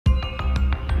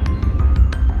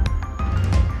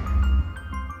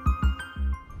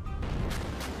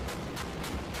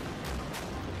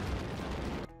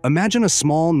Imagine a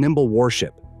small, nimble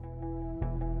warship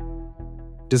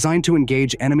designed to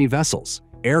engage enemy vessels,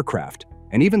 aircraft,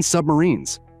 and even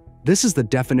submarines. This is the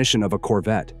definition of a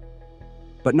Corvette.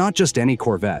 But not just any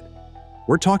Corvette.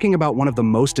 We're talking about one of the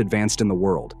most advanced in the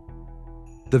world.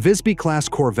 The Visby-class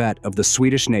Corvette of the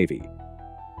Swedish Navy.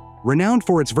 Renowned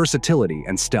for its versatility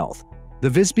and stealth, the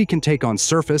Visby can take on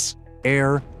surface,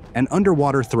 air, and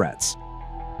underwater threats,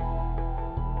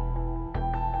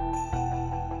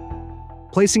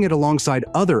 placing it alongside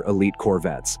other elite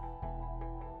Corvettes,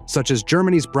 such as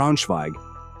Germany's Braunschweig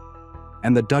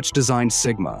and the Dutch-designed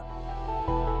Sigma.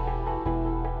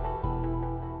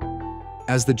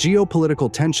 As the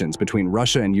geopolitical tensions between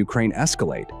Russia and Ukraine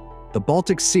escalate, the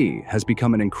Baltic Sea has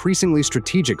become an increasingly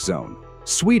strategic zone.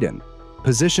 Sweden,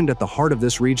 positioned at the heart of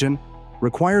this region,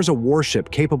 requires a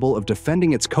warship capable of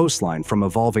defending its coastline from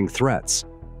evolving threats.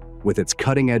 With its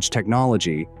cutting-edge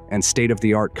technology and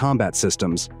state-of-the-art combat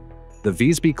systems, the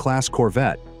Visby-class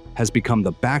Corvette has become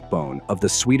the backbone of the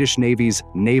Swedish Navy's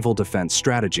naval defense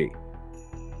strategy.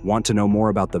 Want to know more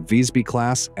about the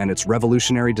Visby-class and its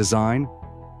revolutionary design?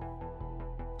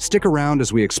 Stick around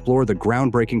as we explore the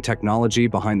groundbreaking technology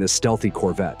behind this stealthy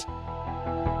Corvette.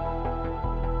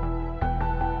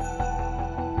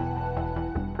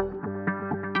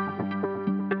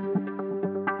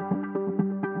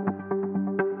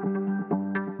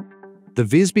 The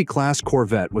Visby-class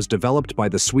Corvette was developed by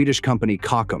the Swedish company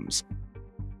Kockums,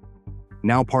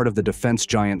 now part of the defense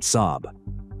giant Saab.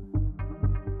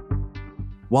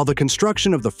 While the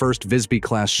construction of the first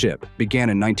Visby-class ship began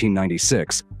in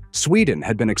 1996, Sweden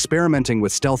had been experimenting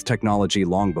with stealth technology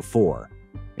long before.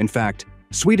 In fact,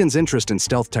 Sweden's interest in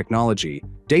stealth technology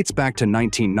dates back to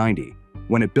 1990,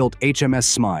 when it built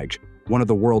HMS Smyge, one of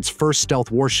the world's first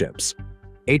stealth warships.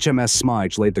 HMS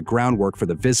Smyge laid the groundwork for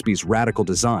the Visby's radical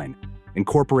design,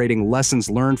 incorporating lessons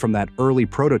learned from that early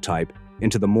prototype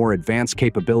into the more advanced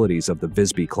capabilities of the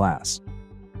Visby class.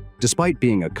 Despite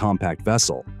being a compact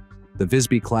vessel, the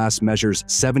Visby class measures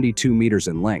 72 meters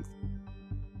in length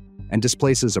and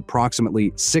displaces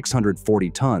approximately 640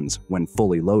 tons when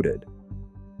fully loaded.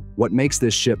 What makes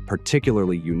this ship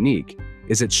particularly unique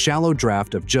is its shallow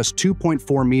draft of just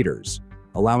 2.4 meters,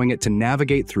 allowing it to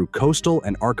navigate through coastal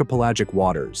and archipelagic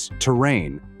waters,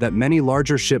 terrain that many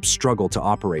larger ships struggle to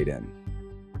operate in.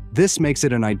 This makes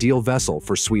it an ideal vessel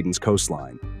for Sweden's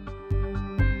coastline.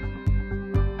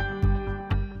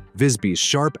 Visby's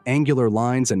sharp, angular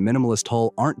lines and minimalist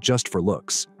hull aren't just for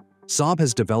looks. Saab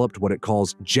has developed what it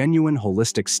calls genuine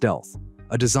holistic stealth,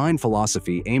 a design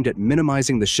philosophy aimed at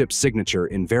minimizing the ship's signature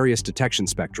in various detection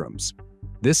spectrums.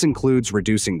 This includes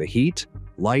reducing the heat,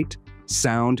 light,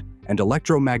 sound, and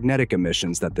electromagnetic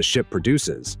emissions that the ship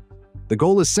produces. The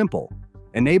goal is simple: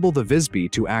 enable the Visby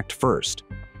to act first,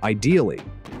 ideally,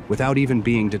 without even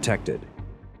being detected.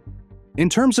 In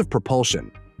terms of propulsion,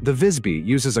 the Visby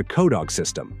uses a Kodog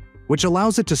system, which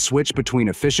allows it to switch between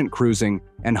efficient cruising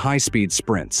and high-speed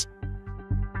sprints.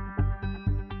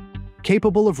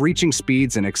 Capable of reaching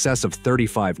speeds in excess of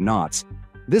 35 knots,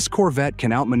 this Corvette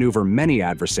can outmaneuver many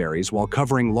adversaries while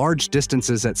covering large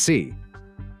distances at sea.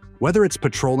 Whether it's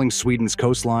patrolling Sweden's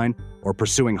coastline or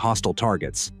pursuing hostile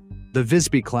targets, the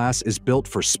Visby class is built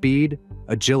for speed,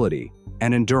 agility,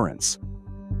 and endurance.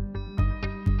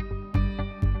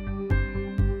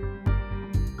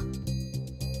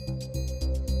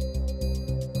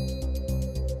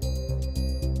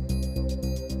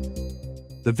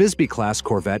 The Visby-class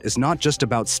Corvette is not just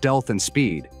about stealth and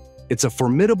speed. It's a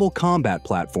formidable combat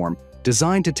platform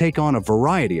designed to take on a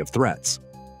variety of threats.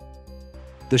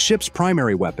 The ship's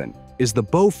primary weapon is the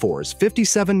Bofors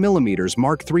 57mm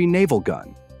Mark III naval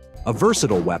gun, a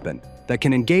versatile weapon that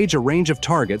can engage a range of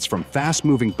targets from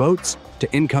fast-moving boats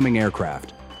to incoming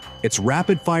aircraft. Its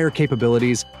rapid-fire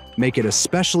capabilities make it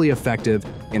especially effective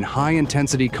in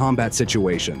high-intensity combat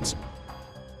situations,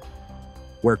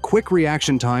 where quick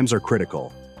reaction times are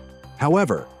critical.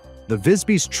 However, the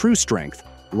Visby's true strength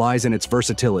lies in its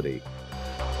versatility.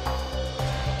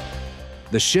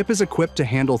 The ship is equipped to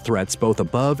handle threats both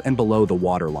above and below the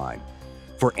waterline.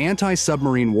 For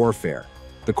anti-submarine warfare,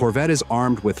 the Corvette is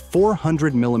armed with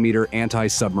 400mm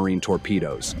anti-submarine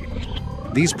torpedoes.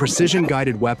 These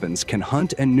precision-guided weapons can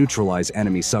hunt and neutralize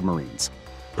enemy submarines,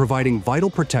 providing vital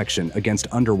protection against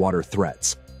underwater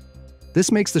threats.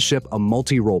 This makes the ship a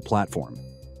multi-role platform,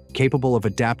 capable of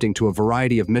adapting to a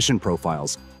variety of mission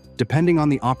profiles, depending on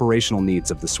the operational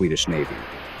needs of the Swedish Navy.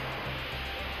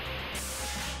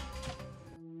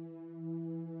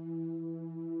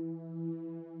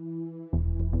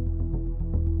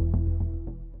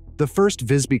 The first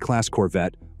Visby-class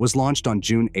Corvette was launched on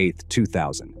June 8,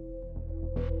 2000.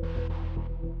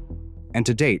 And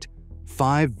to date,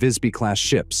 5 Visby-class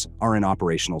ships are in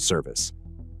operational service.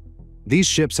 These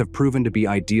ships have proven to be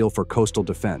ideal for coastal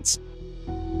defense,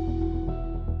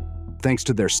 thanks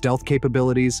to their stealth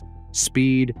capabilities,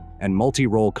 speed, and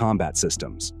multi-role combat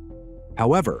systems.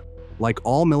 However, like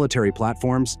all military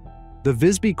platforms, the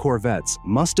Visby corvettes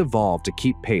must evolve to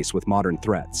keep pace with modern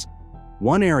threats.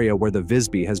 One area where the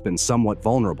Visby has been somewhat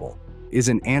vulnerable is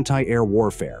in anti-air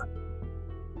warfare.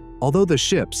 Although the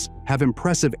ships have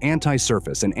impressive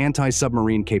anti-surface and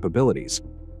anti-submarine capabilities,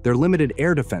 their limited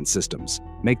air defense systems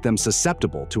make them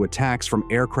susceptible to attacks from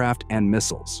aircraft and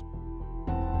missiles.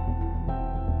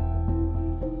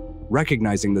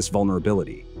 Recognizing this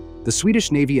vulnerability, the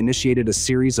Swedish Navy initiated a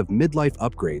series of midlife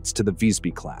upgrades to the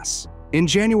Visby-class. In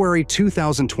January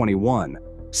 2021,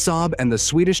 Saab and the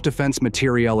Swedish Defense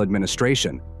Materiel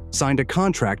Administration signed a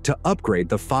contract to upgrade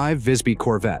the 5 Visby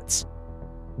corvettes.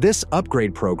 This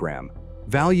upgrade program,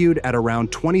 valued at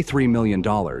around $23 million,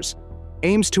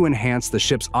 aims to enhance the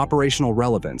ship's operational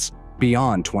relevance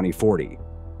beyond 2040.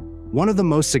 One of the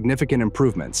most significant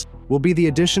improvements will be the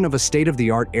addition of a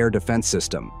state-of-the-art air defense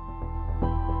system,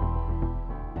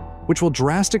 which will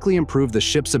drastically improve the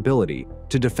ship's ability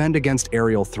to defend against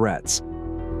aerial threats.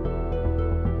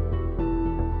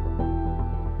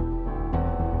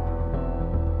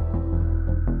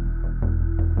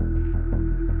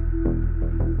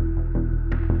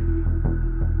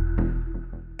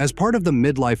 As part of the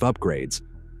midlife upgrades,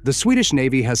 the Swedish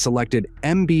Navy has selected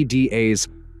MBDA's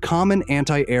Common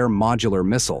Anti-Air Modular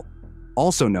Missile,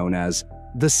 also known as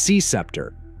the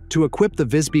Ceptor, to equip the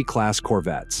Visby-class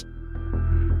corvettes.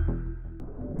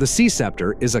 The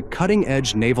Ceptor is a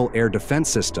cutting-edge naval air defense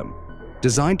system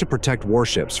designed to protect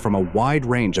warships from a wide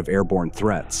range of airborne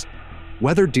threats.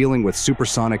 Whether dealing with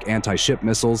supersonic anti-ship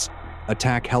missiles,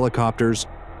 attack helicopters,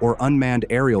 or unmanned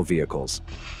aerial vehicles,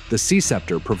 the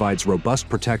Ceptor provides robust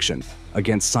protection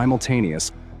against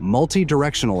simultaneous,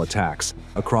 multi-directional attacks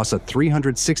across a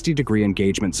 360-degree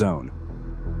engagement zone.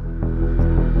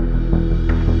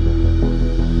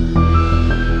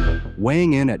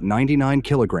 Weighing in at 99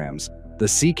 kilograms, the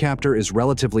Ceptor is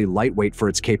relatively lightweight for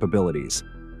its capabilities.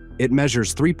 It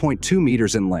measures 3.2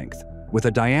 meters in length, with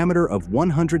a diameter of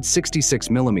 166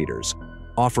 millimeters,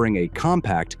 offering a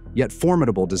compact yet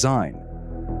formidable design.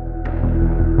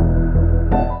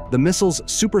 The missile's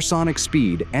supersonic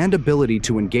speed and ability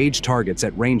to engage targets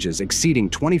at ranges exceeding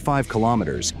 25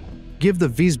 kilometers give the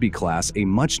Visby-class a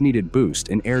much-needed boost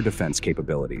in air defense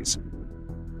capabilities.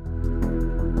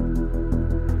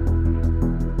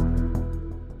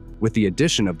 With the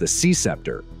addition of the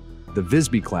Ceptor, the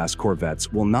Visby-class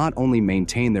corvettes will not only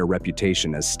maintain their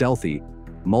reputation as stealthy,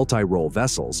 multi-role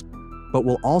vessels, but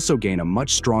will also gain a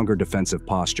much stronger defensive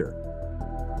posture.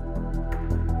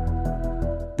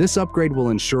 This upgrade will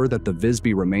ensure that the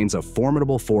Visby remains a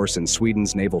formidable force in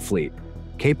Sweden's naval fleet,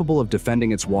 capable of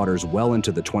defending its waters well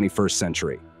into the 21st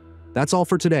century. That's all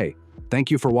for today. Thank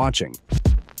you for watching.